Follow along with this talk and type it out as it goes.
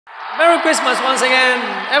Merry Christmas once again,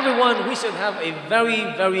 everyone. We should have a very,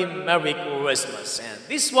 very Merry Christmas. And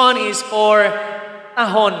this one is for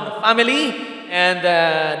Ahon family and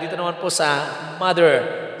dito naman po sa mother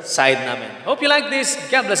side namin. Hope you like this.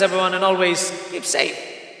 God bless everyone and always keep safe.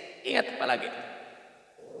 Ingat palagi.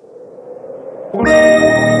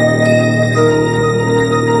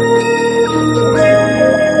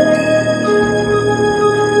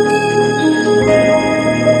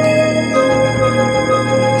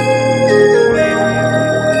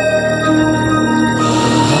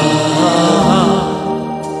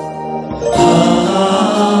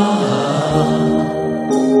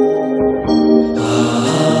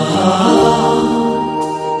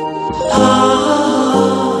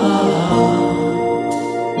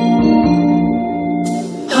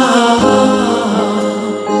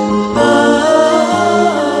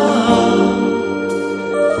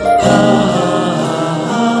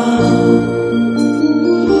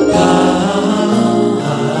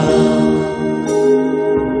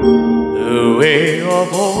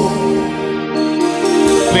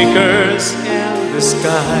 Flickers in the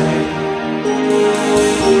sky,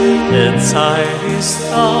 a tiny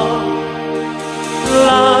star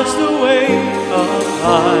lies the way up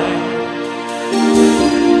high.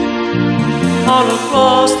 All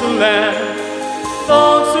across the land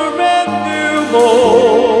dawns a red new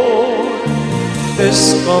morn.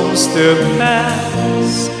 This comes to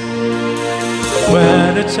pass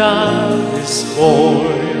when a child is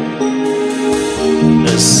born.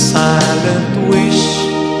 A silent wish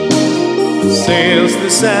sails the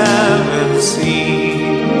seven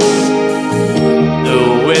seas. The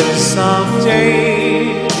winds of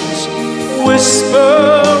change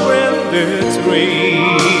whisper in the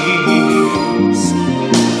trees.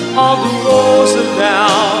 All the rose and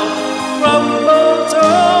down, crumble,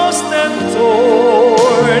 tossed and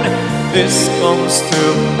torn. This comes to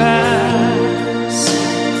pass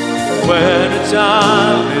when a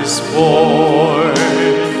child is born.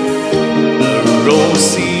 The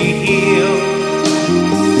rosy hill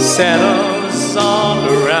settles all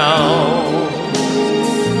around.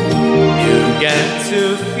 You get to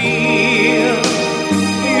feel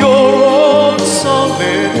your own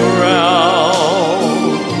solid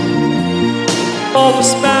ground. All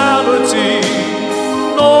prosperity,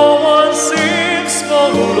 no one seems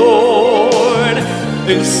forlorn.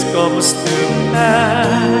 This comes to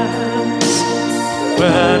pass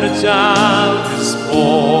when a child is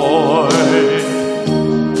born.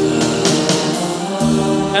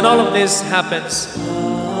 And all of this happens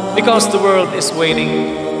because the world is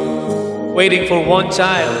waiting for one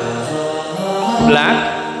child.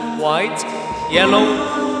 Black, white, yellow,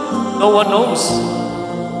 no one knows.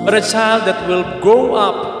 But a child that will grow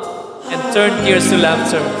up and turn tears to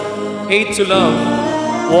laughter, hate to love,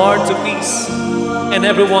 war to peace, and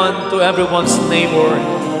everyone to everyone's neighbor.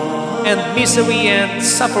 And misery and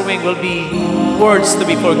suffering will be words to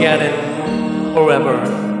be forgotten forever.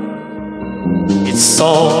 It's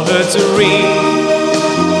all a dream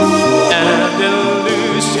and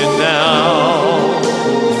illusion now.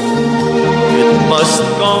 It must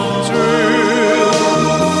come true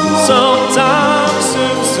sometime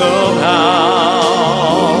soon, somehow.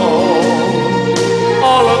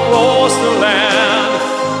 All across the land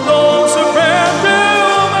goes a brand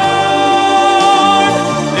new morn.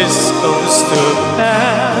 This comes to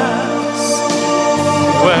pass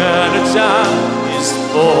when a child is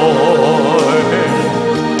born.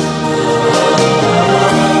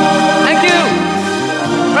 Thank you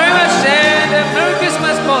very much and Merry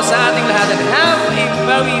Christmas po sa ating lahat and have a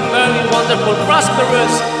very, very wonderful,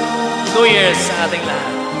 prosperous New Year sa ating lahat.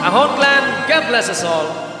 Ahon Clan, God bless us all.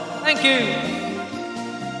 Thank you.